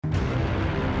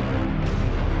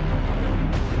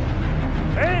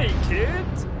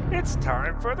It's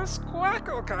time for the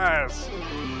Squacklecast!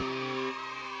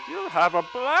 You'll have a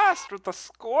blast with the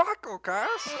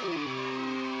Squacklecast!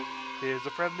 Here's a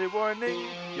friendly warning,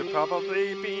 you'll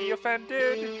probably be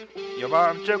offended. Your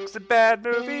mom jokes and bad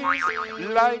movies,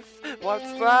 life, what's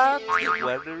that?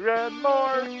 Weather and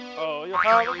more, oh, you'll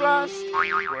have a blast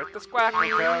with the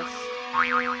Squacklecast!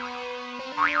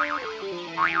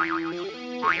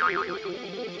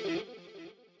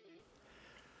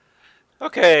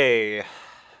 Okay.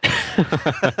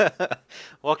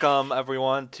 Welcome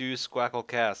everyone to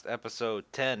Squacklecast episode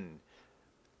 10.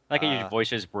 Like how your voice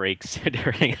just breaks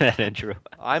during that intro.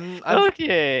 I'm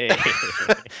Okay.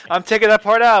 I'm taking that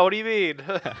part out. What do you mean?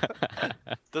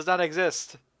 Does not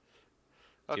exist.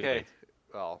 Okay. late.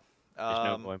 Well, There's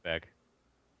no going back.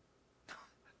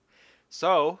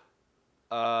 So,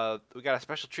 we got a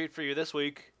special treat for you this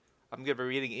week. I'm gonna be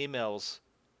reading emails,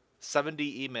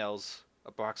 70 emails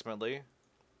approximately,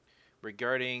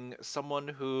 regarding someone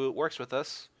who works with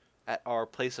us at our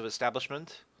place of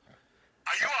establishment.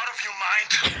 Are you out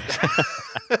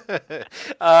of your mind?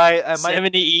 I might...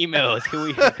 70 emails.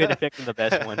 We could have picked the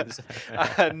best ones.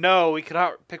 No, we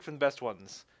cannot pick from the best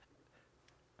ones.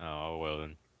 Oh, well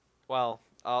then. Well,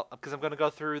 because I'm going to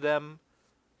go through them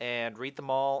and read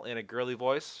them all in a girly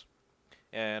voice,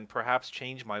 and perhaps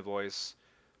change my voice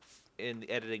in the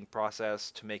editing process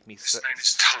to make me This man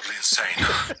is totally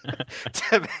insane.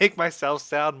 to make myself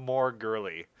sound more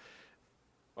girly,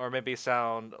 or maybe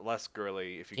sound less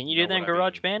girly. If you Can you do that in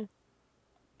GarageBand?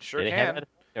 Sure Do they have can.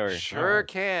 that? Or- Sure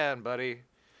can, buddy.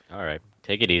 All right.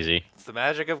 Take it easy. It's the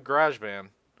magic of GarageBand.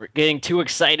 We're getting too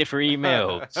excited for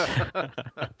emails.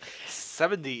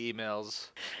 70 emails.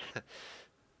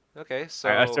 Okay, so,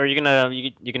 All right, so are you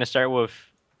gonna start with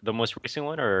the most recent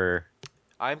one, or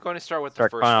I'm going to start with the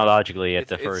start first one. chronologically at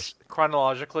the It's first?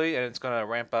 chronologically, and it's going to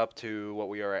ramp up to what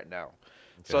we are at now.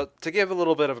 Okay. So to give a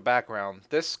little bit of a background,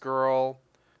 this girl,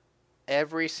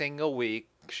 every single week,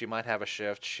 she might have a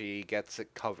shift, she gets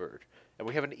it covered. And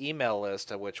we have an email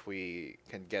list at which we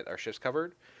can get our shifts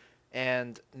covered.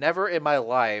 And never in my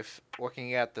life,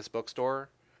 working at this bookstore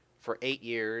for 8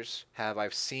 years, have I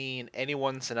seen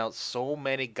anyone send out so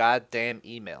many goddamn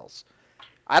emails.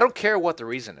 I don't care what the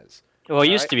reason is. Well, it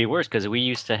used Alright. to be worse because we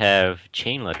used to have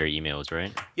chain letter emails,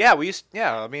 right? Yeah,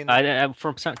 I mean...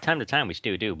 From time to time we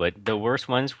still do, but the worst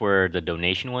ones were the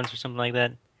donation ones or something like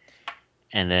that.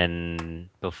 And then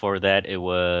before that, it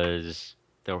was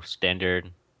the standard,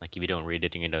 like if you don't read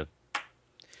it, you're gonna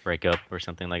break up or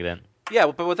something like that. Yeah,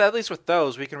 but at least with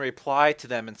those, we can reply to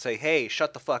them and say, hey,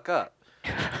 shut the fuck up.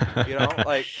 You know,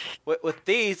 like, with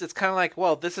these, it's kind of like,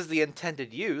 well, this is the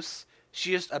intended use.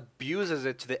 She just abuses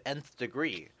it to the nth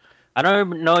degree. I don't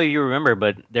even know if you remember,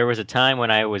 but there was a time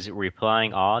when I was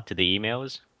replying all to the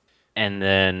emails, and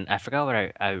then I forgot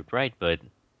what I would write, but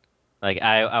like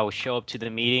I would show up to the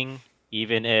meeting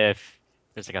even if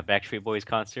there's like a Backstreet Boys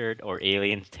concert or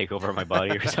aliens take over my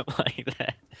body or something like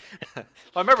that. Well,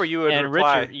 I remember you would And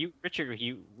reply... Richard,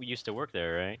 we used to work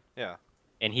there, right? Yeah.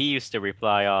 And he used to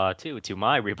reply to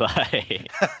my reply.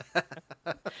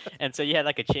 And so you had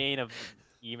like a chain of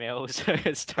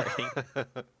emails starting.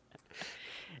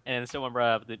 And then someone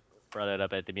brought it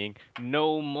up at the meeting.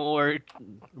 No more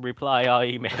reply all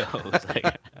emails.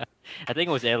 Like, I think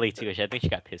it was Ellie too. I think she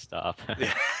got pissed off.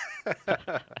 Yeah.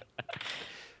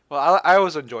 Well, I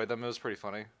always enjoyed them. It was pretty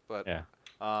funny. But Yeah.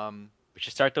 um, We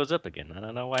should start those up again. I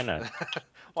don't know why not.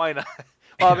 why not?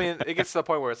 Well, I mean, it gets to the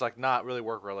point where it's like not really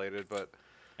work related, but...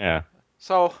 Yeah.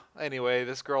 So, anyway,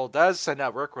 this girl does send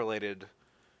out work-related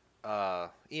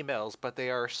emails, but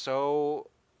they are so...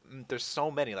 There's so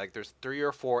many. Like, there's 3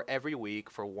 or 4 every week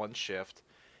for one shift,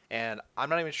 and I'm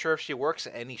not even sure if she works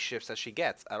any shifts that she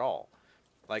gets at all.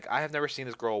 Like, I have never seen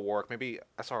this girl work. Maybe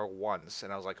I saw her once,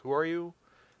 and I was like, who are you?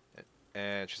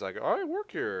 And she's like, oh, I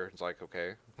work here. It's like,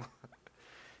 okay.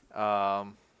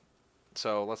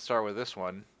 So, let's start with this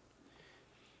one.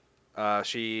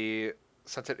 She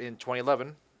sent it in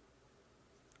 2011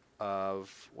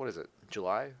 of, what is it,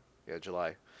 July? Yeah,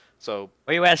 July. So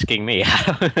What are you asking me?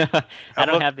 I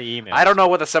don't have the email. I don't know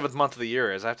what the 7th month of the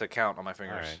year is. I have to count on my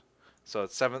fingers. All right.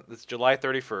 So it's July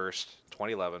 31st,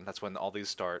 2011. That's when all these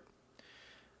start.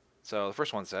 So the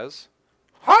first one says,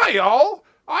 Hi, y'all!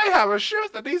 I have a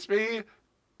shift that needs me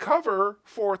cover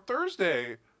for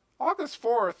Thursday, August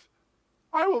 4th.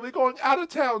 I will be going out of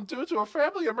town due to a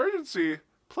family emergency.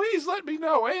 Please let me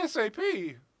know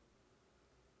ASAP.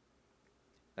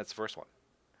 that's the first one.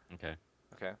 Okay.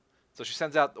 Okay. So she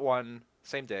sends out one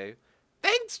same day.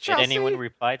 Thanks, Did Chelsea. anyone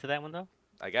reply to that one though?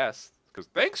 I guess. Because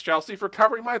thanks, Chelsea, for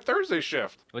covering my Thursday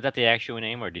shift. Was that the actual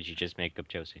name, or did you just make up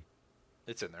Josie?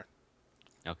 It's in there.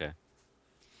 Okay.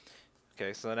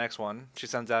 Okay, so the next one she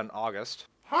sends out in August.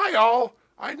 Hi, all.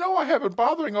 I know I have been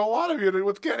bothering a lot of you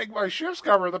with getting my shifts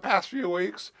covered the past few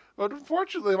weeks, but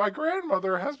unfortunately my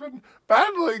grandmother has been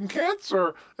battling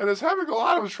cancer and is having a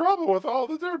lot of trouble with all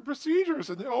the different procedures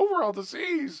and the overall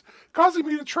disease, causing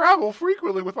me to travel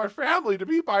frequently with my family to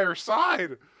be by her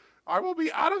side. I will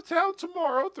be out of town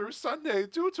tomorrow through Sunday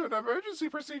due to an emergency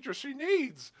procedure she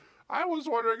needs. I was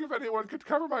wondering if anyone could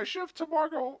cover my shift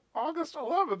tomorrow, August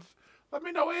 11th. Let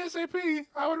me know ASAP.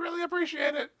 I would really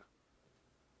appreciate it.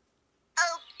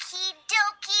 Okie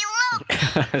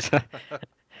dokie look.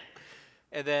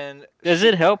 And then Does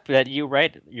it help that you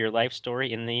write your life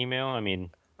story in the email? I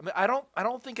mean, I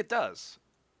don't think it does.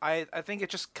 I think it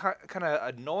just kind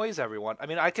of annoys everyone. I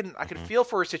mean, I can feel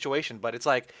for a situation, but it's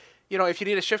like, if you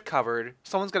need a shift covered,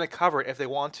 someone's going to cover it if they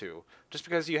want to. Just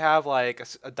because you have like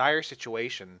a dire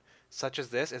situation such as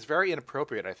this, it's very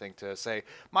inappropriate, I think, to say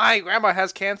my grandma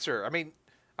has cancer. I mean,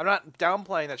 I'm not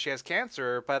downplaying that she has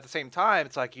cancer, but at the same time,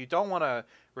 it's like you don't want to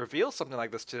reveal something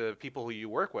like this to people who you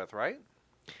work with, right?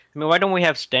 I mean, why don't we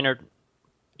have standard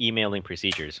emailing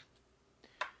procedures?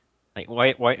 Like,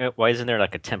 why isn't there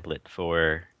like a template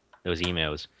for those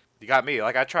emails? You got me.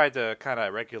 Like, I tried to kind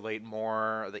of regulate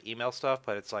more of the email stuff,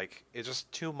 but it's like it's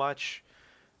just too much.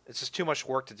 It's just too much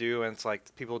work to do, and it's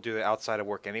like people do it outside of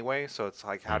work anyway. So it's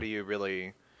like, how do you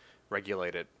really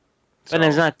regulate it? But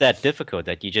it's not that difficult.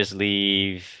 That you just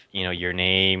leave, your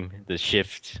name, the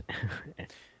shift,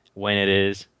 when it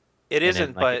is. It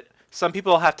isn't, then, like, but some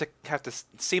people have to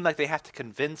seem like they have to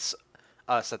convince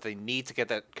us that they need to get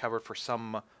that covered for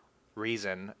some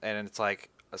reason, and it's like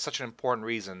such an important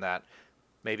reason that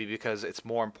maybe because it's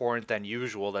more important than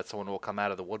usual that someone will come out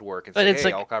of the woodwork and But say, it's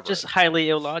 "Hey, I'll like cover just it." highly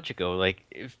illogical. Like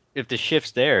if the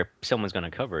shift's there, someone's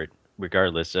gonna cover it,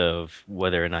 regardless of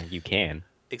whether or not you can.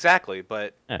 Exactly,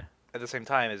 but Yeah. at the same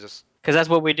time, it's just Because that's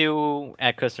what we do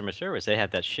at customer service. They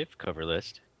have that shift cover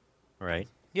list, right?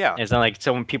 yeah. It's not like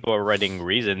some people are writing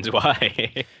reasons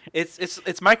why. It's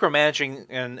micromanaging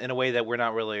in a way that we're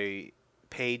not really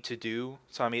paid to do.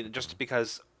 So I mean, just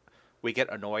because we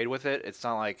get annoyed with it, it's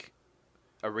not like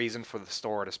a reason for the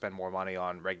store to spend more money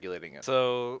on regulating it.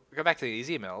 So go back to these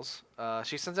emails.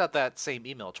 She sends out that same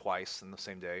email twice in the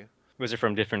same day. Was it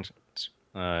from different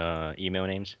email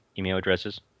names, email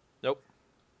addresses? Nope.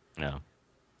 No.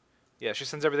 Yeah, she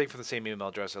sends everything from the same email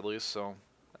address at least, so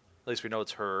at least we know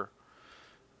it's her.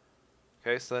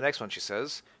 Okay, so the next one she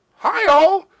says, Hi,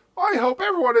 all. I hope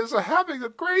everyone is having a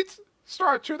great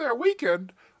start to their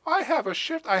weekend. I have a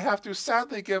shift I have to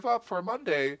sadly give up for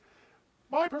Monday.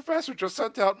 My professor just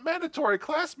sent out mandatory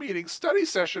class meeting study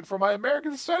session for my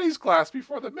American Studies class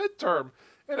before the midterm,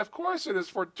 and of course it is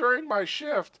for during my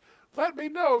shift. Let me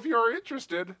know if you are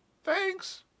interested.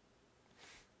 Thanks.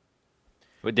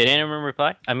 But did anyone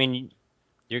reply? I mean,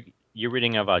 you're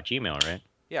reading about Gmail, right?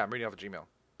 yeah, I'm reading off of Gmail.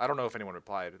 I don't know if anyone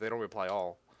replied. They don't reply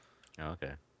all. Oh,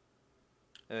 okay.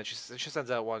 And then she sends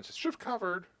out one. Says, Shift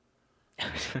covered.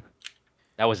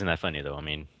 That wasn't that funny though. I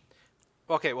mean,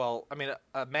 okay, well, I mean,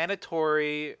 a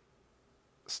mandatory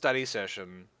study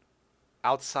session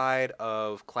outside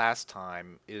of class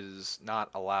time is not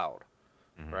allowed,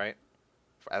 right?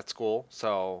 At school.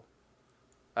 So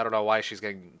I don't know why she's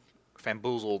getting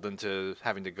famboozled into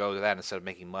having to go to that instead of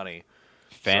making money.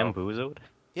 famboozled.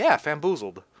 Yeah,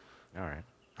 famboozled. All right.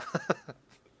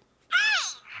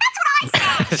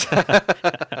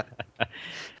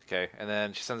 Okay, and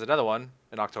then she sends another one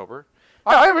in October.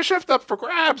 I have a shift up for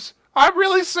grabs. I'm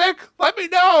really sick. Let me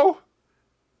know.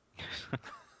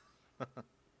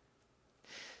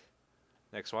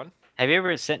 Next one. Have you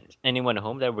ever sent anyone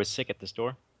home that was sick at the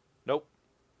store? Nope.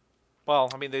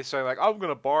 Well, I mean, they say like, "I'm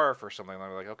gonna barf or something." And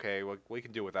I'm like, "Okay, well, we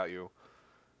can do without you.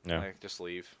 No. Like, just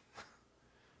leave."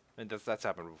 And that's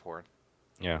happened before.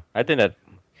 Yeah, I think that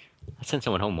I sent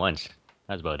someone home once.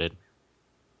 That's about it.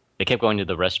 They kept going to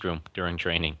the restroom during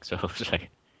training, so it was like,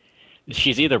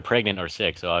 she's either pregnant or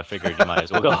sick, so I figured you might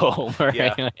as well go home. Right?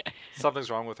 Yeah.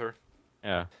 Something's wrong with her.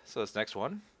 Yeah. So this next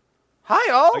one.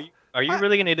 Hi all. Are you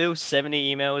really gonna do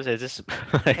 70 emails? Is this?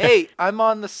 Hey, I'm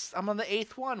on the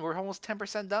 8th one. We're almost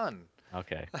 10% done.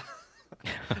 Okay.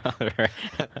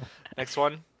 Next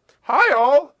one. Hi,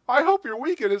 all. I hope your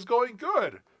weekend is going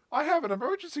good. I have an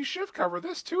emergency shift cover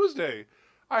this Tuesday.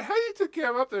 I hate to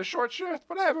give up this short shift,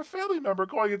 but I have a family member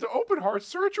going into open heart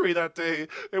surgery that day.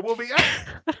 It will be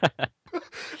at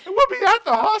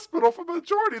the hospital for the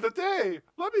majority of the day.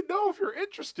 Let me know if you're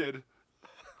interested.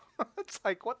 It's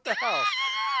like, what the hell?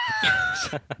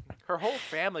 Her whole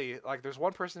family, like, there's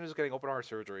one person who's getting open heart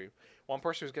surgery, one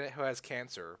person who has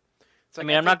cancer. It's I like,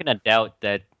 mean, I'm not gonna doubt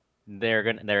that they're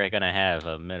gonna have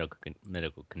a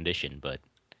medical condition, but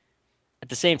at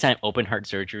the same time, open heart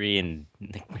surgery and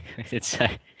it's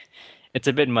it's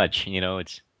a bit much,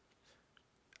 It's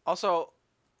Also,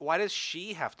 why does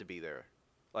she have to be there?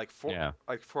 yeah.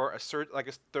 Like for a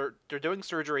they're doing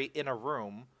surgery in a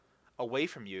room away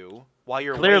from you while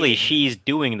you're Clearly, waiting. she's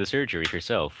doing the surgery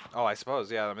herself. Oh, I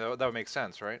suppose. Yeah, I mean, that would make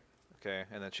sense, right? Okay,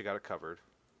 and then she got it covered.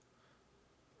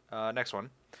 Next one.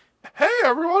 Hey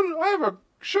everyone, I have a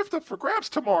shift up for grabs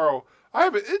tomorrow. I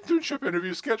have an internship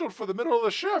interview scheduled for the middle of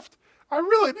the shift. I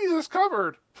really need this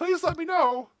covered. Please let me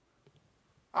know.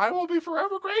 I will be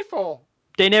forever grateful.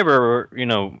 They never,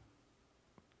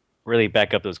 really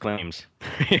back up those claims,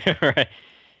 right?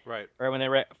 Right. Or when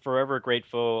they're forever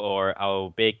grateful, or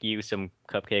I'll bake you some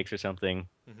cupcakes or something.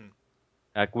 Mm-hmm.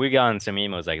 Like we got some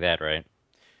emails like that, right?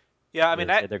 Yeah, I mean,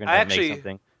 They said they're gonna I make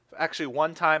something. actually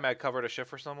one time I covered a shift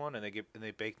for someone, and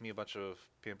they baked me a bunch of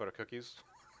peanut butter cookies.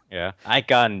 Yeah, I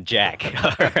got Jack.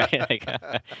 Alright,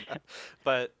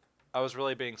 But I was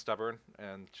really being stubborn,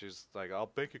 and she's like, "I'll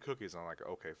bake you cookies." And I'm like,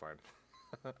 "Okay, fine."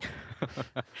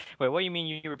 Wait, what do you mean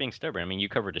you were being stubborn? I mean, you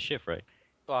covered the shift, right?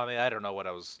 Well, I mean, I don't know what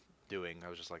I was doing. I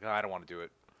was just like, "Oh, I don't want to do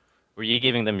it." Were you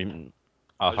giving them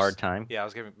I a was hard just- time? Yeah, I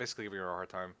was basically giving her a hard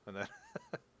time, and then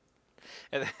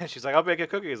and then she's like, "I'll bake you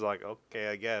cookies." I'm like, okay,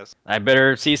 I guess. I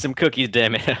better see some cookies,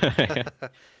 damn it.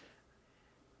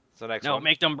 So next No, one.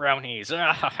 make them brownies. Just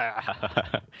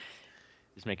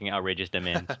making outrageous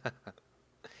demands.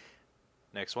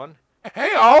 Next one.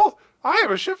 Hey all, I have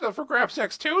a shift up for grabs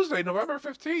next Tuesday, November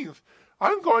 15th.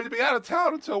 I'm going to be out of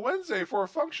town until Wednesday for a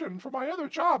function for my other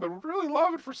job and would really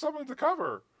love it for someone to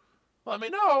cover. Let me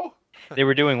know. They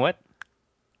were doing what?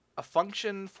 A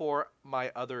function for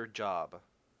my other job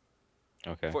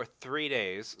Okay. for 3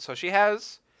 days. So she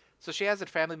has a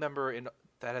family member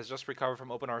that has just recovered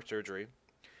from open heart surgery.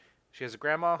 She has a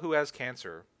grandma who has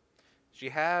cancer. She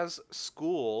has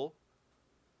school,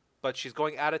 but she's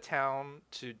going out of town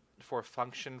for a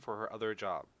function for her other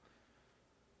job.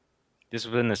 This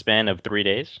was in the span of 3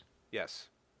 days? Yes.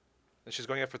 And she's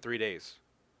going out for 3 days.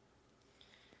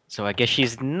 So I guess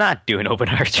she's not doing open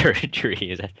heart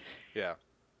surgery, is that? Yeah.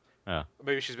 Oh.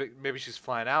 Maybe she's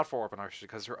flying out for open heart surgery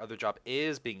because her other job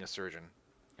is being a surgeon.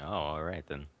 Oh, all right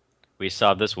then. We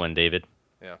solved this one, David.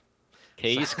 Yeah.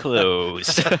 Case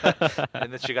closed.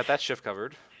 And then she got that shift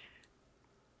covered.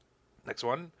 Next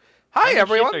one. How Hi many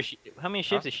everyone. shifts how many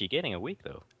shifts is she getting a week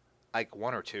though? Like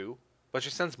 1 or 2, but she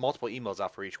sends multiple emails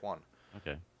out for each one.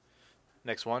 Okay.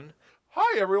 Next one.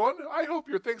 Hi everyone, I hope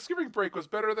your Thanksgiving break was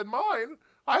better than mine.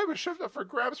 I have a shift up for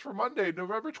grabs for Monday,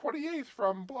 November 28th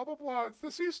from blah blah blah, it's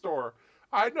the C-store.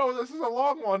 I know this is a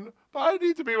long one, but I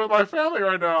need to be with my family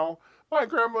right now. My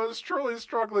grandma is truly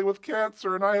struggling with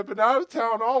cancer, and I have been out of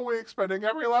town all week, spending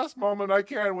every last moment I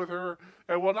can with her,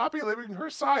 and will not be leaving her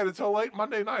side until late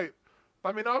Monday night.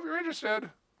 Let me know if you're interested.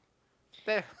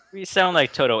 There. We sound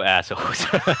like total assholes.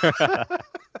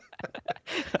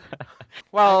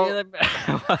 Well,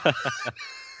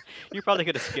 You probably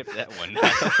could have skipped that one.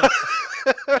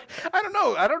 I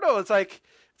don't know. It's like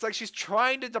she's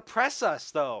trying to depress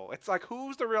us, though. It's like,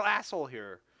 who's the real asshole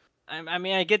here? I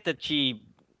mean, I get that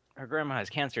her grandma has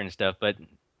cancer and stuff, and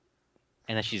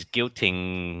that she's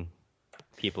guilting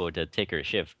people to take her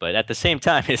shift. But at the same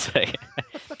time, it's like,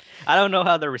 I don't know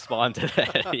how to respond to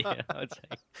that. It's like,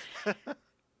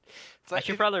 It's I like,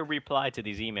 should probably reply to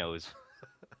these emails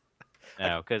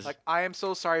now, because like, I am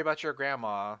so sorry about your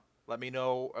grandma. Let me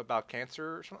know about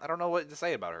cancer. Or something. I don't know what to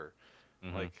say about her.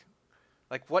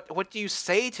 Like what do you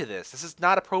say to this? This is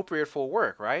not appropriate for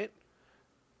work, right?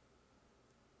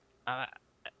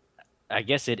 I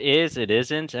guess it is. It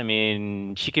isn't. I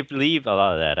mean, she could leave a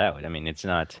lot of that out. I mean, it's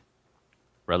not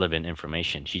relevant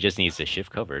information. She just needs the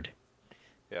shift covered.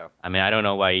 Yeah. I mean, I don't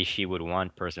know why she would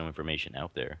want personal information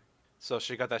out there. So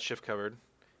she got that shift covered,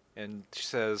 and she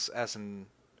says, as an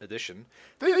addition,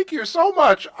 Thank you so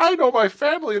much. I know my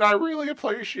family, and I really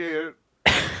appreciate it.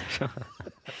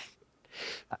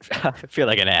 I feel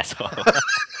like an asshole.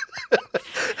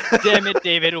 Damn it,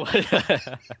 David.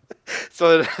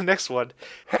 So the next one.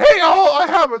 Hey all, I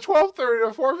have a 12:30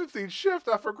 to 4:15 shift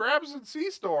after grabs and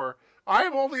C-store. I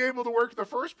am only able to work the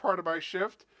first part of my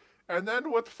shift, and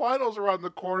then with finals around the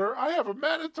corner, I have a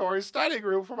mandatory study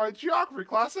group for my geography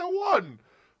class at 1.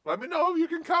 Let me know if you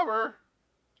can cover.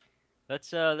 Let's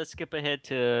skip ahead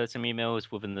to some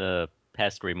emails within the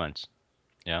past 3 months.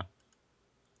 Yeah.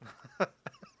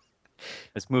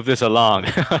 Let's move this along.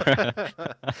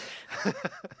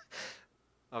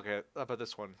 Okay, how about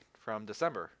this one from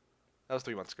December? That was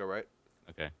 3 months ago, right?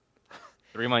 Okay.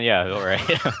 3 months, yeah, all right.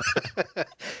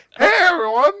 Hey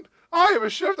everyone, I have a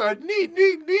shift I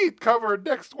need covered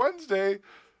next Wednesday.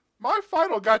 My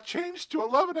final got changed to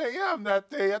 11 a.m. that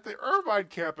day at the Irvine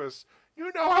campus.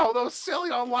 You know how those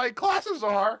silly online classes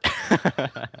are.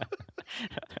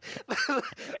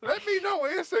 Let me know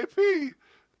ASAP.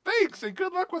 Thanks, and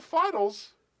good luck with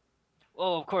finals.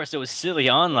 Well, of course, it was silly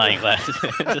online classes.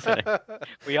 Just like,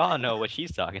 we all know what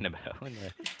she's talking about.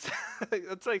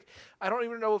 It's like I don't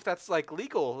even know if that's like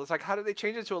legal. It's like how did they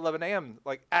change it to 11 a.m.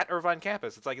 like at Irvine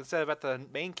campus? It's like instead of at the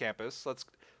main campus, let's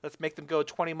make them go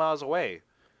 20 miles away.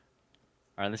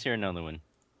 All right, let's hear another one.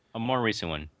 A more recent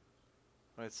one.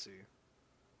 Let's see.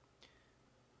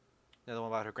 Another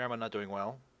one about her grandma not doing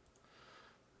well.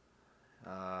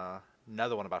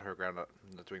 Another one about her grandma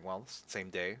not doing well. Same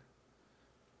day.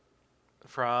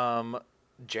 From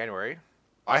January.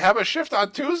 I have a shift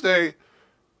on Tuesday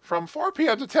from 4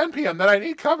 p.m. to 10 p.m. that I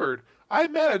need covered. I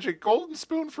manage a Golden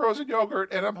Spoon frozen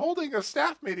yogurt, and I'm holding a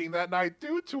staff meeting that night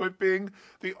due to it being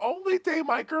the only day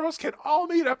my girls can all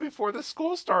meet up before the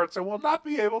school starts and will not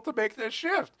be able to make this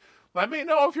shift. Let me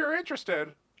know if you're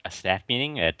interested. A staff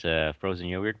meeting at Frozen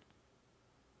Yogurt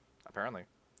Apparently.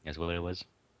 is what it was.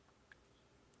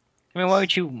 I mean, why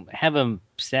would you have a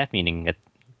staff meeting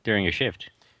during your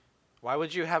shift? Why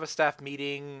would you have a staff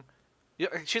meeting? Yeah,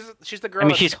 she's the girl. I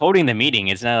mean, she's holding the meeting.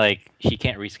 It's not like she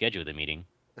can't reschedule the meeting.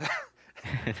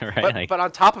 Right? But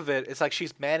on top of it, it's like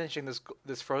she's managing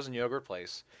this frozen yogurt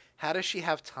place. How does she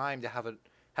have time to have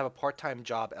a part-time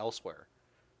job elsewhere?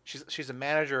 She's a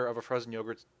manager of a frozen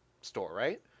yogurt store,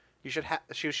 right?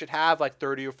 She should have like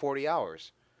 30 or 40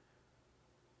 hours.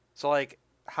 So like,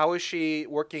 how is she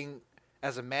working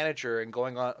as a manager and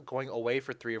going away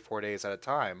for 3 or 4 days at a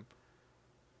time?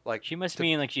 Like she must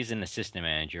mean like she's an assistant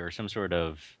manager or some sort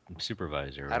of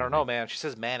supervisor. I don't know, man. She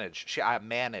says manage. I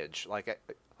manage. Like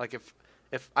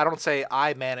if I don't say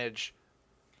I manage.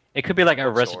 It could be like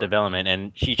Arrested store. Development,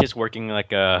 and she's just working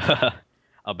like a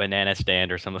a banana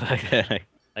stand or something like that. Like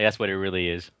that's what it really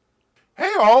is.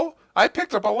 Hey all, I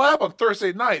picked up a lab on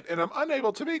Thursday night and I'm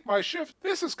unable to make my shift.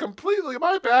 This is completely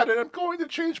my bad and I'm going to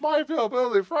change my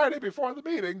availability Friday before the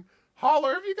meeting.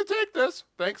 Holler if you can take this.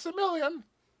 Thanks a million.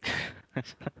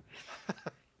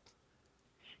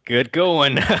 Good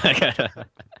going.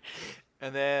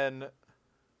 And then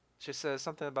she says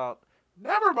something about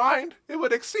Never mind, it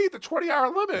would exceed the 20-hour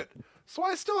limit. So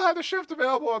I still have a shift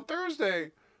available on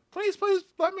Thursday. Please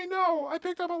let me know. I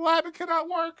picked up a lab and cannot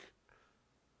work.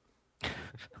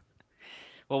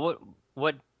 Well,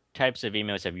 what types of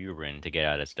emails have you written to get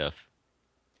out of stuff?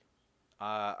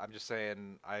 I'm just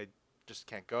saying I just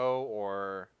can't go,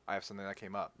 or I have something that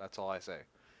came up. That's all I say.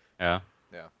 Yeah.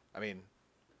 Yeah. I mean,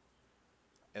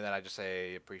 and then I just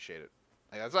say appreciate it.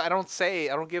 Like, I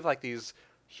don't give like these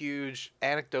huge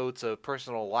anecdotes of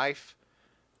personal life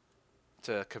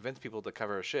to convince people to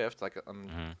cover a shift. Like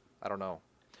I don't know.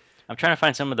 I'm trying to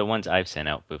find some of the ones I've sent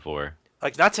out before.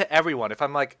 Like not to everyone. If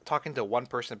I'm like talking to one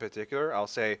person in particular, I'll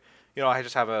say, I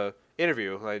just have a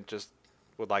interview. I just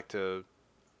would like to,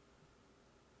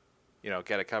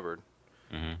 get it covered.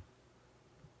 Mm-hmm.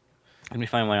 Let me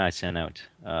find one I sent out.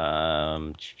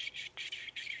 All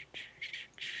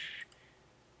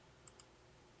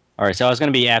right, so I was going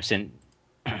to be absent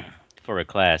for a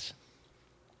class,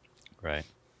 right?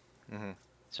 Mm-hmm.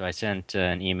 So I sent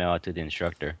an email to the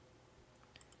instructor.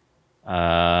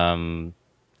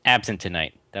 Absent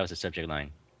tonight. That was the subject line.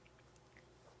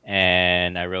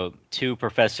 And I wrote to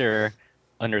Professor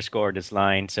 _ this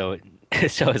line. So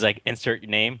it's like insert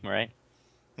your name, right?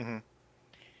 Mm-hmm.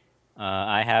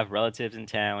 I have relatives in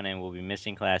town and will be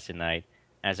missing class tonight.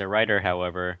 As a writer,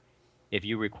 however, if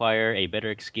you require a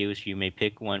better excuse, you may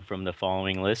pick one from the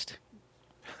following list.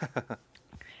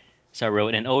 So I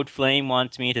wrote, an old flame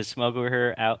wants me to smuggle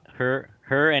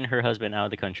her and her husband out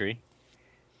of the country.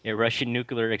 A Russian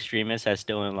nuclear extremist has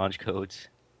stolen launch codes.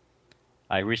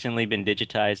 I've recently been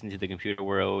digitized into the computer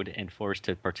world and forced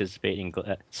to participate in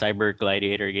cyber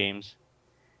gladiator games.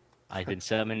 I've been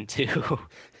summoned to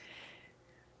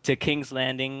King's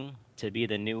Landing to be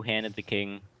the new hand of the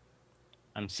king.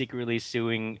 I'm secretly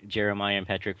suing Jeremiah and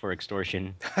Patrick for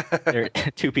extortion. There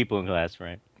are 2 people in class,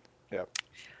 right? Yep.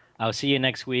 I'll see you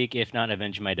next week, if not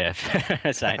avenge my death.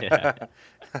 Signed it.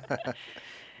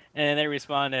 And they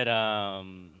responded, the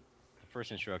first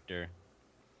instructor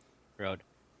wrote,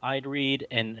 I'd read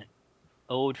an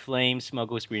old flame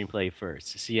smuggle screenplay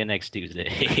first. See you next Tuesday.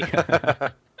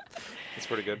 That's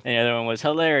pretty good. And the other one was,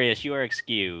 hilarious, you are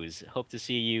excused. Hope to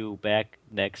see you back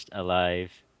next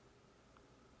alive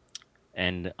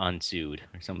and unsued,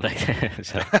 or something like that.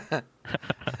 So.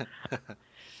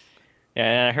 Yeah,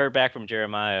 and I heard back from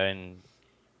Jeremiah, and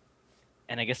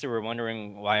I guess they were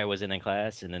wondering why I wasn't in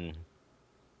class, and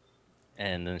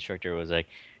the instructor was like,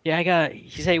 yeah,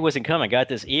 he said he wasn't coming. I got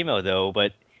this email, though,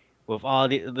 but with all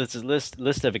this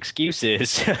list of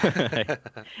excuses,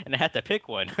 and I had to pick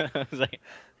one. I was like,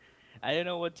 I didn't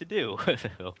know what to do.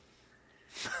 So,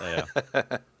 yeah,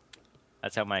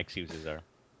 that's how my excuses are.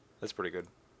 That's pretty good.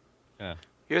 Yeah.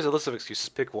 Here's a list of excuses.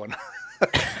 Pick one.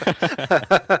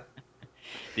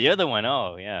 The other one,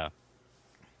 oh yeah,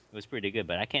 it was pretty good,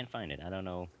 but I can't find it. I don't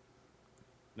know.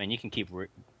 Man, you can keep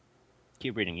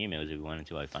reading emails if you want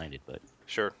until I find it, but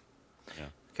Sure. Yeah.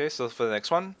 Okay, so for the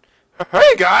next one.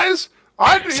 Hey guys,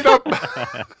 I need a.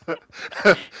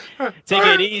 take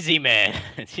it easy, man.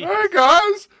 Hey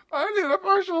guys, I need a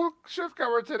partial shift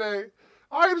cover today.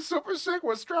 I am super sick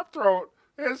with strep throat.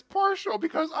 It's partial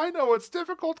because I know it's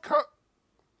difficult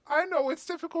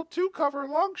to cover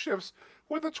long shifts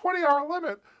with a 20-hour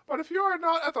limit. But if you are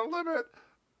not at the limit,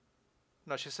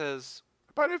 No, she says.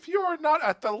 but if you are not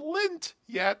at the lint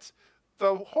yet,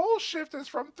 the whole shift is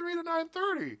from 3 to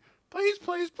 9:30. Please,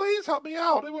 please, please help me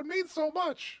out. It would mean so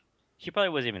much. She probably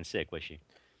wasn't even sick, was she?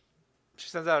 She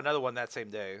sends out another one that same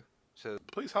day. She says,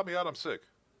 Please help me out. I'm sick.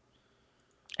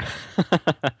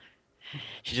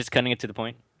 She's just cutting it to the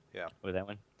point. Yeah. With that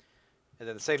one. and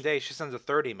then the same day she sends a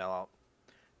third email out.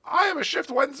 I have a shift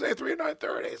Wednesday, 3 to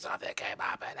 9:30. Something came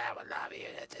up, and I would love you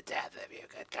to death if you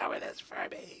could cover this for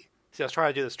me. See, I was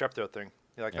trying to do the strep throat thing.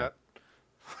 You like Yeah.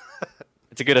 that?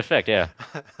 It's a good effect, yeah.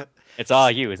 It's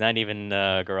all you. It's not even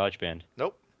GarageBand.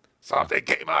 Nope. Something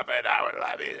came up, and I would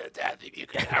love you to death if you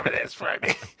could cover this for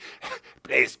me.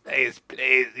 Please, please,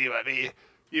 please,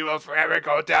 you will forever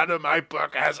go down to my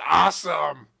book as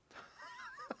awesome.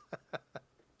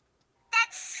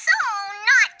 That's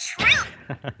so not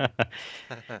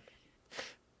true.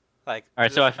 Like. All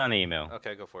right, so I found the email.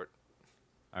 Okay, go for it.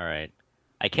 All right.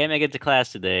 I can't make it to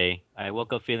class today. I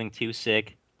woke up feeling too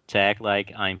sick to act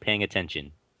like I'm paying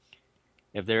attention.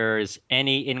 If there's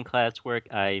any in-class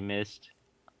work I missed,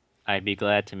 I'd be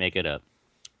glad to make it up.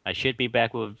 I should be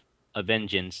back with a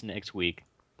vengeance next week,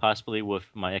 possibly with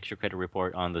my extra credit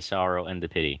report on the sorrow and the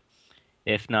pity.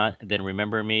 If not, then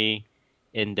remember me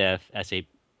in death as a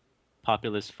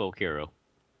populist folk hero.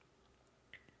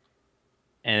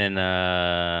 And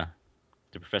then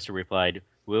the professor replied,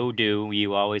 "Will do.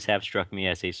 You always have struck me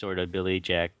as a sort of Billy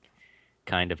Jack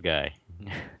kind of guy."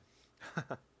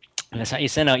 And that's how you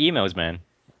send out emails, man.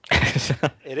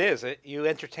 It is. You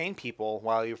entertain people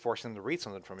while you're forcing them to read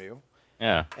something from you,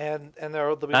 Yeah. and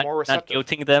they'll be Not, more not receptive.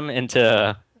 guilting them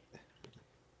into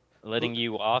letting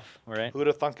you off, right? Who'd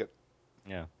have thunk it?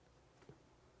 Yeah.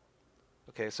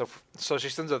 Okay, so she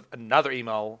sends another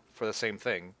email for the same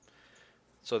thing.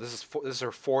 So this is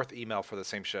her fourth email for the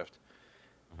same shift.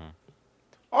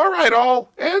 All right,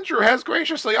 all. Andrew has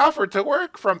graciously offered to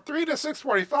work from 3 to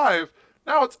 6:45.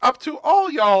 Now it's up to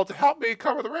all y'all to help me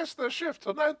cover the rest of the shift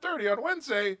till 9:30 on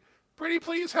Wednesday. Pretty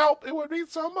please help. It would mean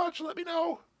so much. Let me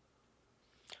know.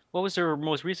 What was her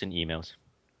most recent emails?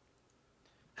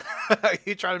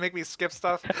 You trying to make me skip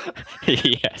stuff?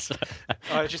 Yes.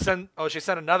 She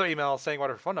sent another email saying what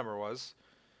her phone number was.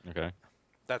 Okay.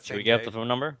 That Should same we get day. the phone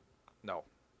number? No.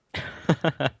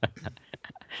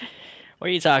 What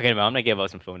are you talking about? I'm gonna give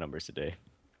out some phone numbers today.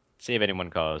 See if anyone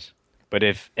calls. But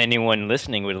if anyone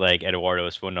listening would like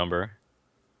Eduardo's phone number,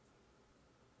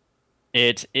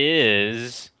 it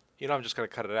is. You know I'm just gonna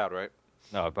cut it out, right?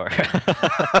 No, bar.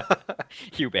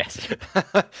 You bastard.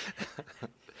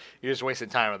 You're just wasting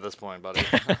time at this point, buddy.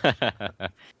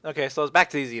 Okay, so it's back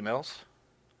to these emails.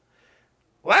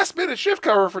 Last minute shift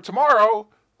cover for tomorrow.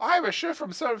 I have a shift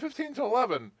from 7:15 to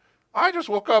 11. I just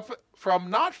woke up from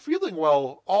not feeling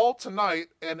well all tonight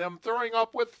and am throwing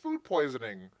up with food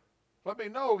poisoning. Let me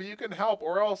know if you can help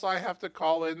or else I have to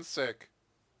call in sick.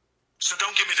 So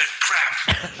don't give me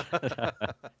that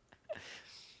crap.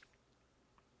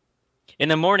 In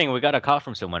the morning, we got a call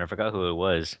from someone. I forgot who it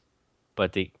was,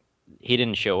 but he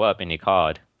didn't show up, and he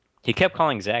called. He kept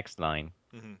calling Zach's line,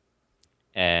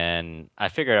 and I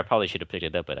figured I probably should have picked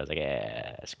it up, but I was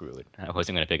like, screw it. I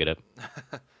wasn't going to pick it up.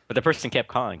 But the person kept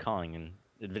calling, and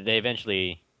they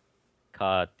eventually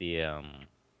caught the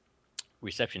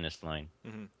receptionist line,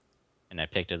 and I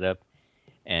picked it up.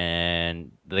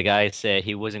 And the guy said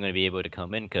he wasn't going to be able to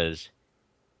come in because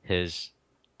his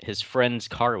friend's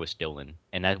car was stolen,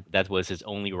 and that was his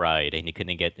only ride, and he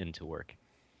couldn't get into work.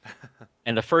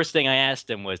 And the first thing I asked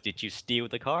him was, "Did you steal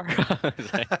the car?"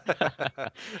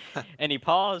 And he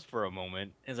paused for a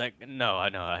moment. He's like, "No, I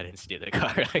didn't steal the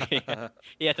car."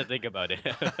 He had to think about it.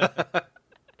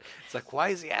 It's like, why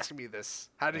is he asking me this?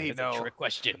 How did he It's know? a trick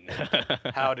question.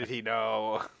 How did he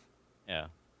know? Yeah,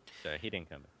 so he didn't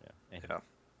come. Yeah. Yeah.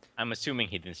 I'm assuming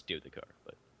he didn't steal the car,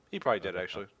 but He probably did,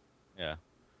 actually. yeah.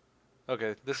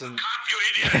 Okay, this is Cop, you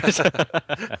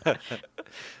idiot.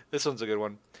 this one's a good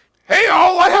one. Hey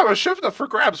all, I have a shift up for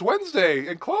grabs Wednesday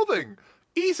in clothing.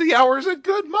 Easy hours and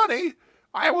good money.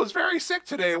 I was very sick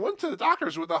today and went to the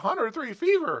doctor's with 103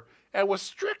 fever and was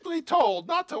strictly told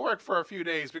not to work for a few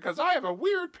days because I have a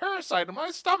weird parasite in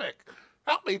my stomach.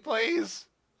 Help me, please.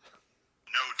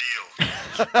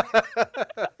 No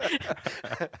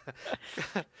deal.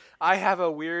 I have a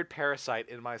weird parasite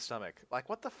in my stomach. Like,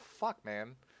 what the fuck,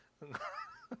 man?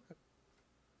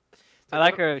 I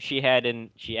like her. She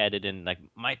added in like,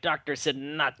 my doctor said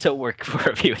not to work for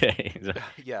a few days.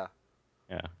 Yeah.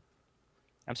 Yeah.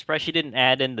 I'm surprised she didn't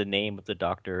add in the name of the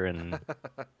doctor and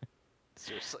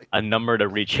Seriously. a number to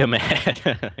reach him at.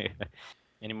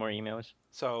 Any more emails?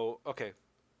 So, okay.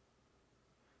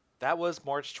 That was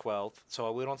March 12th,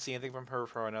 so we don't see anything from her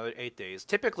for another 8 days.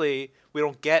 Typically, we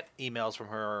don't get emails from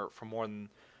her for more than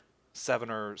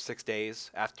 7 or 6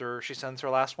 days after she sends her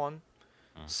last one.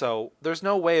 So, there's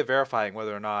no way of verifying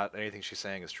whether or not anything she's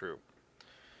saying is true.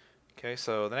 Okay,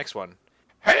 so the next one.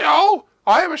 Hey all,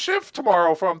 I have a shift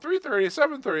tomorrow from 3:30 to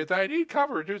 7:30 that I need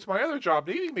cover due to my other job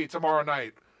needing me tomorrow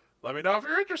night. Let me know if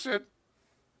you're interested.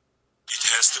 It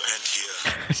has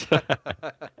to end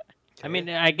here. I mean,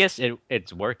 I guess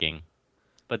it's working.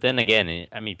 But then again,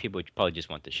 I mean, people probably just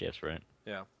want the shifts, right?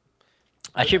 Yeah.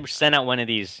 I should send out one of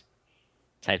these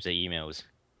types of emails,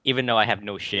 even though I have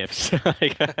no shifts.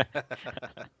 Like,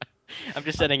 I'm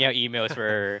just sending out emails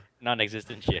for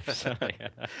non-existent shifts.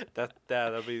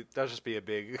 That'll just be a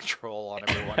big troll on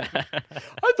everyone.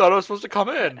 I thought I was supposed to come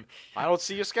in. I don't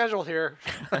see your schedule here.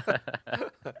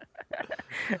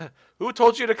 Who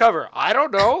told you to cover? I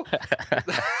don't know.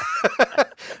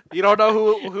 You don't know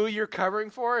who you're covering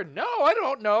for? No, I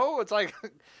don't know. It's like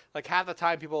half the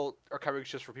time people are covering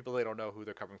shifts for people they don't know who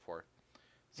they're covering for.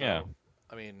 So, Yeah.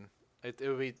 I mean, it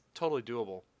would be totally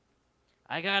doable.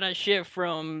 I got a shift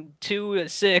from 2 to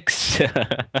 6.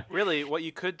 Really, what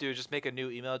you could do is just make a new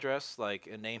email address,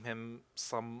 and name him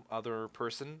some other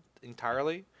person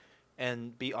entirely,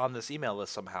 and be on this email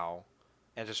list somehow,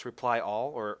 and just reply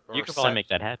all, or You could probably make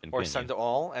that happen. or couldn't send you? to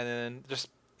all, and then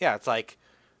it's like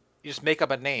you just make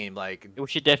up a name, like We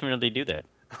should definitely do that.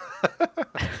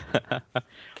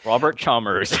 Robert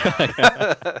Chalmers.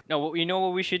 No, you know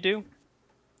what we should do?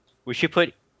 We should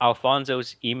put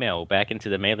Alfonso's email back into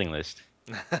the mailing list.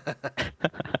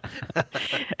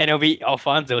 And it'll be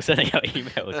Alfonso sending out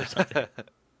emails or something.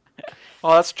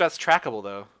 Well, that's trackable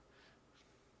though.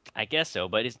 I guess so,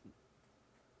 but it's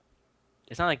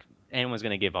not like anyone's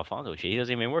gonna give Alfonso shit. He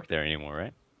doesn't even work there anymore,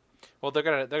 right? Well, they're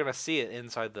gonna see it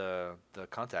inside the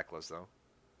contact list though.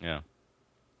 Yeah.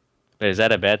 But is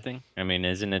that a bad thing? I mean,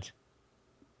 isn't it?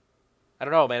 I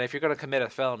don't know, man. If you're gonna commit a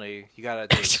felony, you gotta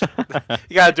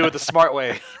do it the smart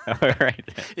way. All right.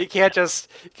 You can't just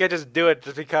do it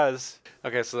just because.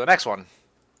 Okay, so the next one.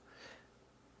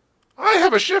 I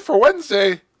have a shift for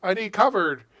Wednesday I need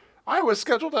covered. I was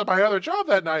scheduled at my other job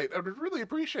that night and would really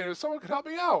appreciate it if someone could help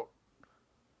me out.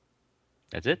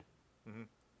 That's it? Mhm.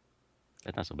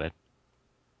 That's not so bad.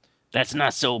 That's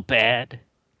not so bad.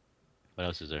 What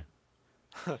else is there?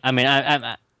 I mean,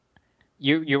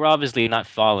 you're obviously not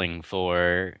falling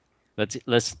for.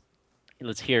 Let's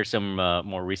hear some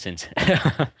more recent.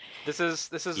 This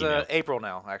is Email. April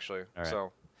now, actually. All right.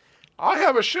 So I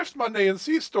have a shift Monday in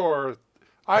C-Store.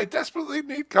 I desperately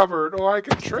need covered, or I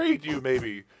can trade you,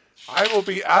 maybe. I will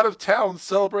be out of town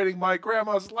celebrating my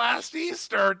grandma's last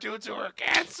Easter due to her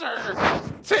cancer,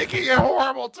 taking a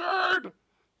horrible turn.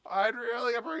 I'd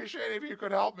really appreciate if you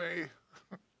could help me.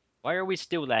 Why are we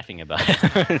still laughing about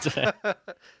it?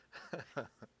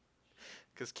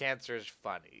 because cancer is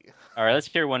funny. All right, let's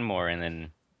hear one more, and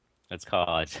then let's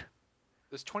call it.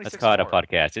 There's 26 Let's call it a more.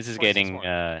 podcast. This is 26 getting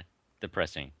more.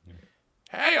 depressing.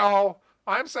 Hey all,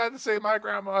 I'm sad to say my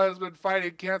grandma has been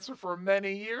fighting cancer for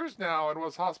many years now and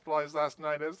was hospitalized last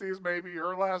night as these may be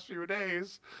her last few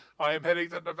days. I am heading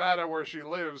to Nevada where she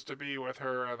lives to be with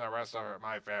her and the rest of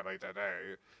my family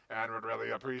today and would really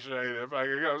appreciate it if I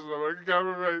could have someone to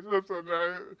cover my shift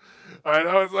tonight. I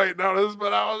know it's late notice,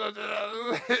 but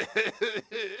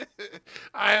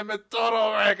I am a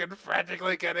total wreck and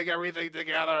frantically getting everything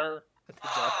together.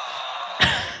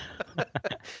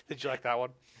 Did you like that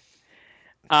one?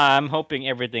 I'm hoping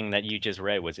everything that you just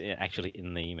read was actually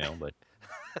in the email, but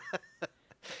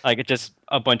like it's just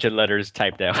a bunch of letters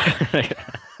typed out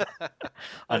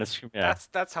on a screen. Yeah,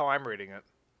 That's how I'm reading it.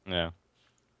 yeah.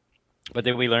 But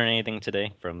did we learn anything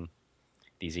today from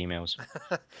these emails?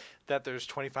 That there's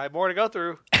 25 more to go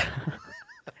through.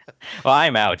 Well,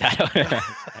 I'm out.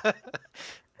 All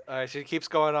right, she keeps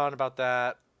going on about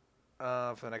that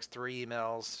for the next 3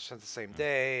 emails. Sent the same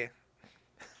day.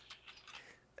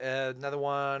 Another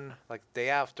one like the day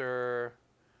after.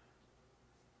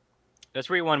 Let's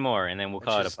read one more, and then we'll And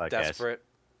call it a she's podcast. desperate.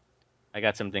 I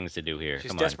got some things to do here.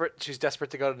 She's Come desperate. She's desperate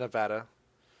to go to Nevada.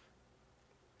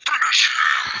 Finish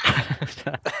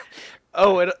him.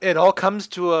 Oh, it all comes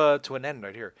to an end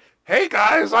right here. Hey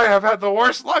guys, I have had the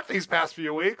worst luck these past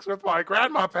few weeks with my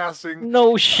grandma on. passing.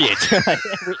 No shit.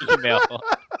 Every email.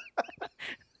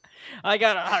 I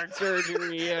got a heart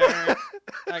surgery.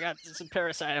 I got some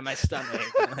parasite in my stomach.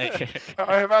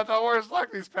 I have had the worst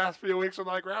luck these past few weeks with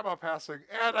my grandma passing,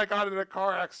 and I got in a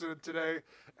car accident today,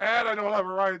 and I don't have a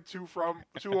ride to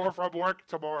or from work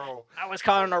tomorrow. I was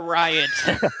caught in a riot.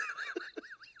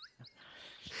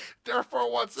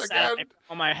 Therefore, once Sat again,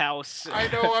 on my house. I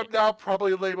know I'm now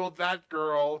probably labeled that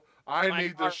girl. I My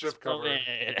need the heart's shift covered.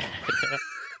 split.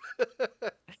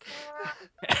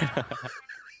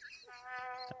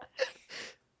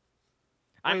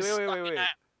 Wait.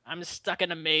 I'm stuck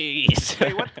in a maze.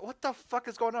 Wait, what the fuck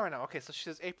is going on right now? Okay, so she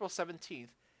says April 17th,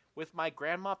 with my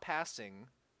grandma passing.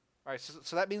 All right,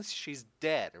 so that means she's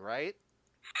dead, right?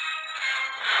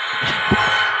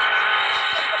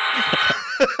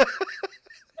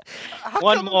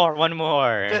 One more,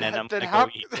 and then I'm then gonna how-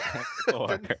 go eat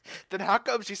more. Then how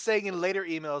come she's saying in later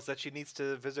emails that she needs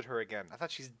to visit her again? I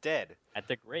thought she's dead. At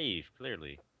the grave,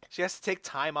 clearly. She has to take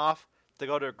time off to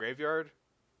go to a graveyard.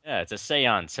 Yeah, it's a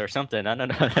seance or something. I don't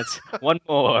know. That's one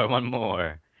more. One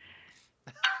more.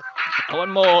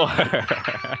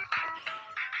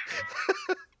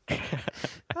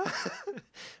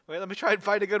 Wait, let me try and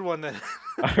find a good one then.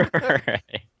 Alright.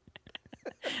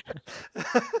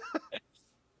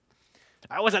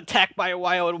 I was attacked by a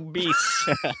wild beast.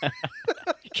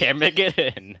 Can't make it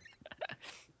in.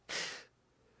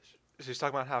 She's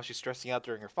talking about how she's stressing out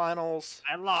during her finals,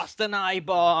 I lost an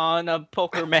eyeball on a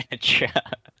poker match. and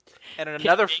Can't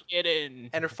another, make it in.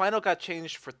 and her final got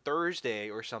changed for Thursday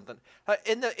or something.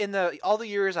 In the all the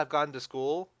years I've gone to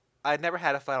school, I never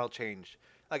had a final changed.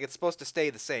 Like it's supposed to stay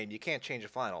the same. You can't change a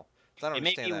final. So I don't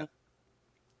understand that.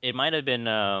 It might have been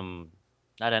not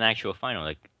an actual final,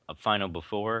 like a final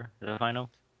before the final.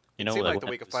 You know, It seemed like what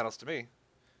the week of was- finals to me.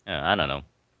 I don't know.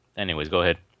 Anyways, go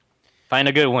ahead. Find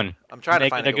a good one. I'm trying to Make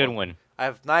find it a good one. I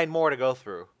have 9 more to go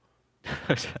through.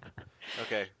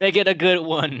 Okay. Make it a good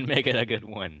one. Make it a good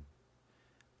one.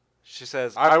 She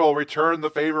says I will return the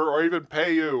favor or even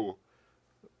pay you.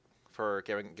 for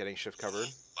getting shift covered.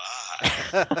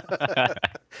 Bye.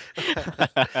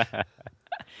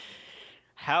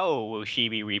 How will she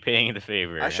be repaying the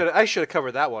favor? I should have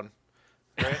covered that one.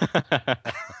 Right?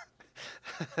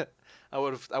 I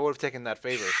would have taken that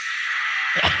favor.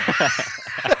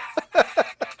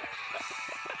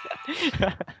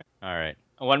 All right.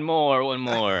 One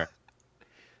more.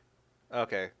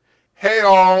 Okay. Hey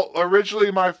all, originally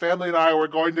my family and I were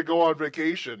going to go on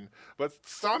vacation, but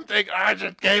something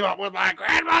urgent came up with my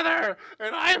grandmother,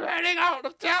 and I'm heading out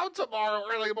of town tomorrow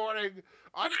early morning.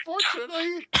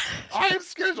 Unfortunately, I am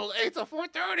scheduled 8 to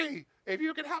 4:30. If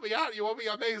you can help me out, you will be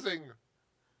amazing.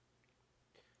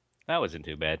 That wasn't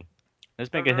too bad.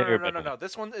 Let's No, make it no, her no, no, better. no.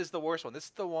 This one is the worst one. This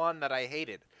is the one that I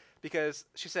hated. Because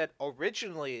she said,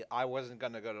 originally I wasn't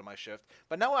going to go to my shift,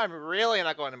 but now I'm really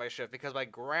not going to my shift because my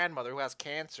grandmother, who has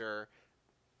cancer,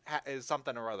 is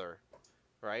something or other.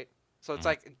 Right? So it's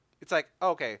like,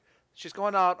 okay, she's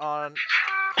going out on...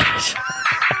 she's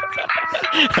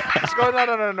going out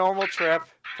on a normal trip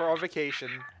for a vacation,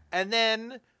 and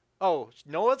then, oh,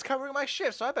 no one's covering my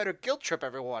shift, so I better guilt trip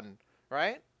everyone.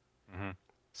 Right? Mhm.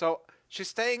 So she's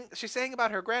saying about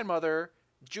her grandmother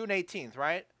June 18th,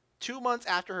 right? 2 months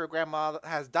after her grandma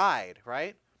has died,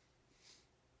 right?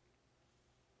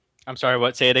 I'm sorry,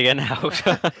 what? Say it again now.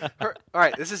 All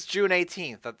right, this is June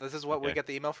 18th. This is what we Okay. get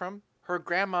the email from. Her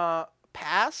grandma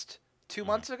passed 2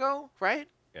 months ago, right?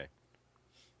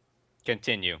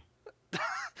 Continue.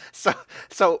 So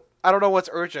I don't know what's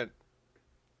urgent.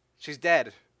 She's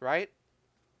dead, right?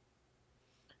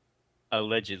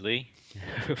 Allegedly.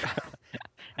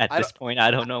 At I this point, I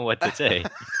don't know what to say.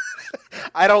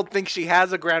 I don't think she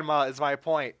has a grandma, is my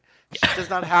point. She does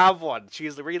not have one.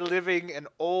 She's reliving an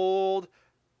old,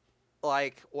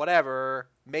 like, whatever,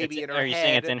 maybe in her Are head. you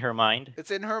saying it's in her mind?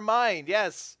 It's in her mind,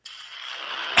 yes.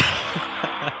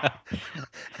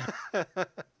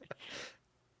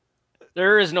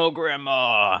 There is no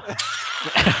grandma.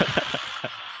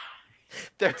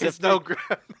 There It's a is no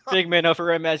grandma. Figment of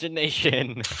her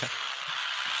imagination.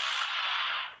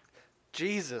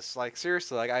 Jesus, like,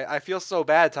 seriously, like, I feel so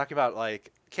bad talking about,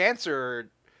 like, cancer,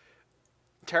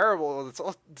 terrible,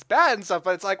 it's bad and stuff,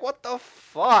 but it's like, what the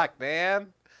fuck,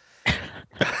 man?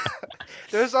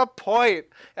 There's a point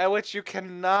at which you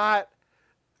cannot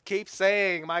keep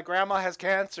saying, my grandma has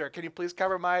cancer, can you please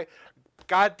cover my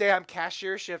goddamn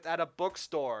cashier shift at a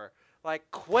bookstore? Like,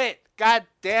 quit. God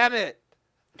damn it.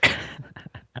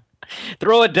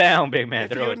 Throw it down, big man.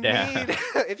 Throw it down.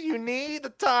 If you need the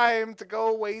time to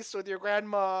go waste with your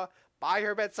grandma by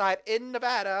her bedside in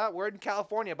Nevada, we're in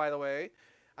California, by the way.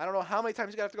 I don't know how many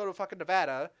times you have to go to fucking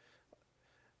Nevada.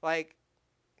 Like,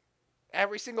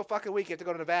 every single fucking week you have to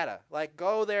go to Nevada. Like,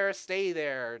 go there, stay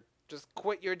there. Just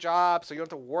quit your job so you don't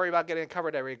have to worry about getting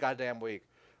covered every goddamn week.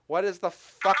 What is the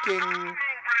fucking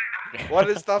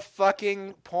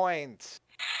point?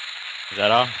 Is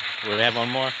that all? We have one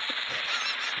more?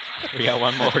 We got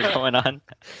one more going on.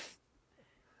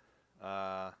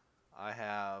 I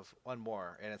have one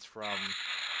more, and it's from...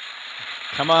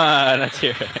 Come on, let's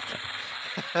hear it.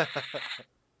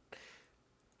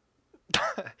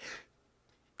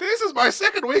 This is my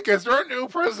second week as your new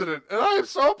president, and I am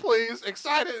so pleased,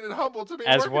 excited, and humbled to be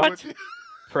As working what? with you.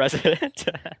 President?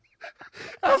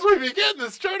 As we begin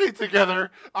this journey together,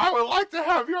 I would like to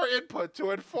have your input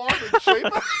to inform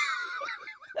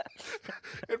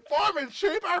and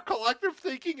shape our collective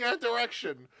thinking and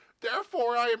direction.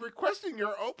 Therefore, I am requesting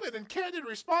your open and candid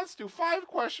response to 5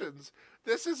 questions.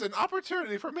 This is an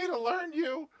opportunity for me to learn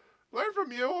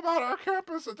from you about our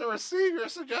campus and to receive your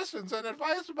suggestions and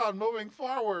advice about moving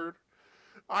forward.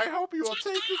 I hope you will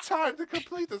take the time to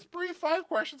complete this brief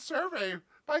 5-question survey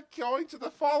by going to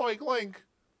the following link.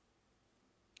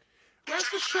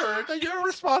 Rest assured that your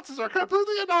responses are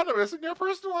completely anonymous and your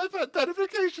personal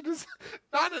identification is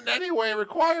not in any way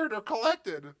required or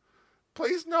collected.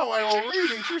 Please know I will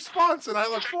read each response and I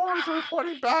look forward to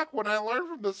reporting back when I learn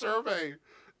from the survey.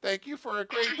 Thank you for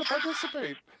agreeing to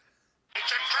participate.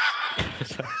 It's a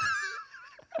trap.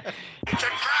 It's a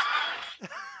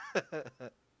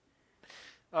trap.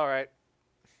 All right.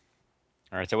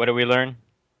 All right, so what did we learn?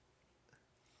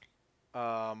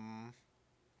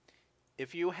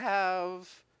 If you have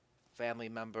family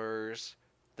members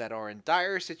that are in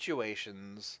dire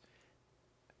situations,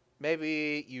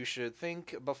 maybe you should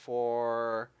think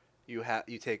before you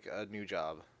take a new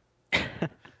job.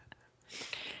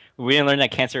 We didn't learn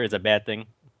that cancer is a bad thing.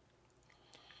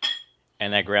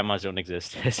 And that grandmas don't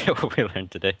exist. Is that what we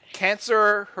learned today?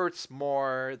 Cancer hurts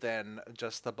more than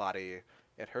just the body.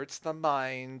 It hurts the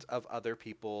mind of other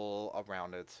people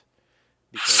around it.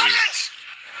 Because... Silence!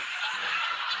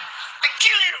 I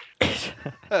kill you!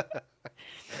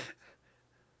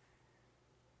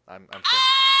 I'm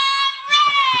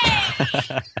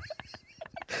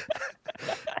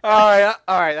sorry.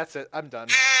 All right, that's it. I'm done.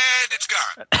 And it's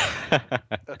gone.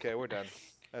 Okay, we're done.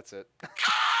 That's it.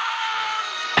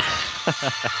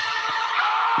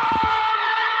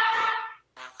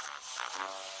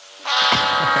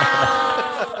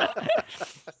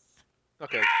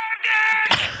 Okay.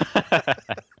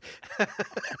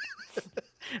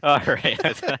 All right.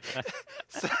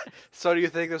 So do you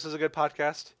think this is a good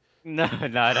podcast? No,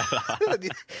 not at all.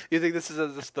 You think this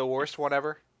is the worst one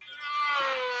ever?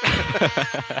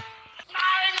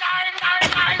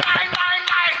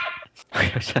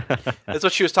 That's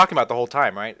what she was talking about the whole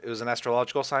time, right? It was an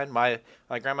astrological sign. My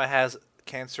grandma has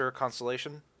Cancer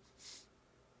constellation.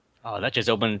 Oh, that just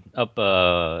opened up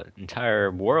an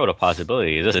entire world of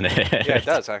possibilities, doesn't it? Yeah, it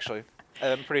does, actually.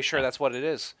 I'm pretty sure that's what it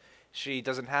is. She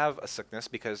doesn't have a sickness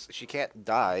because she can't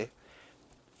die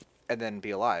and then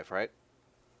be alive, right?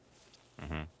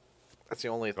 Mm-hmm. That's the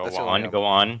only... Go that's the only on, go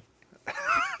on.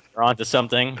 We're on to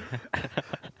something.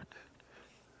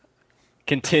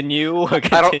 Continue. I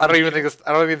don't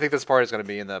even think this part is going to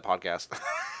be in the podcast.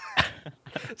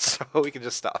 So we can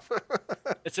just stop.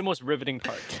 It's the most riveting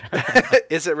part.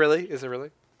 Is it really?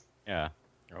 Yeah.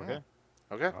 Okay.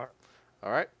 Okay.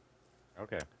 All right.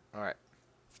 Okay. All right.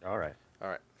 All right. All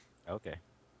right. Okay.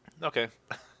 Okay.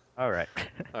 All right.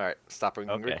 All right. Stop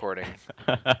recording.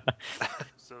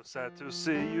 So sad to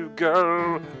see you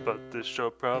go, but this show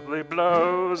probably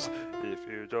blows. If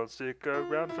you don't stick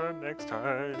around for next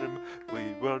time,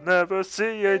 we will never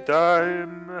see a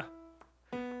dime.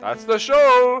 That's the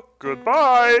show.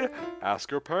 Goodbye. Ask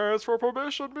your parents for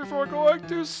permission before going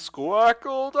to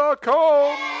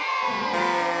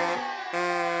squackle.com.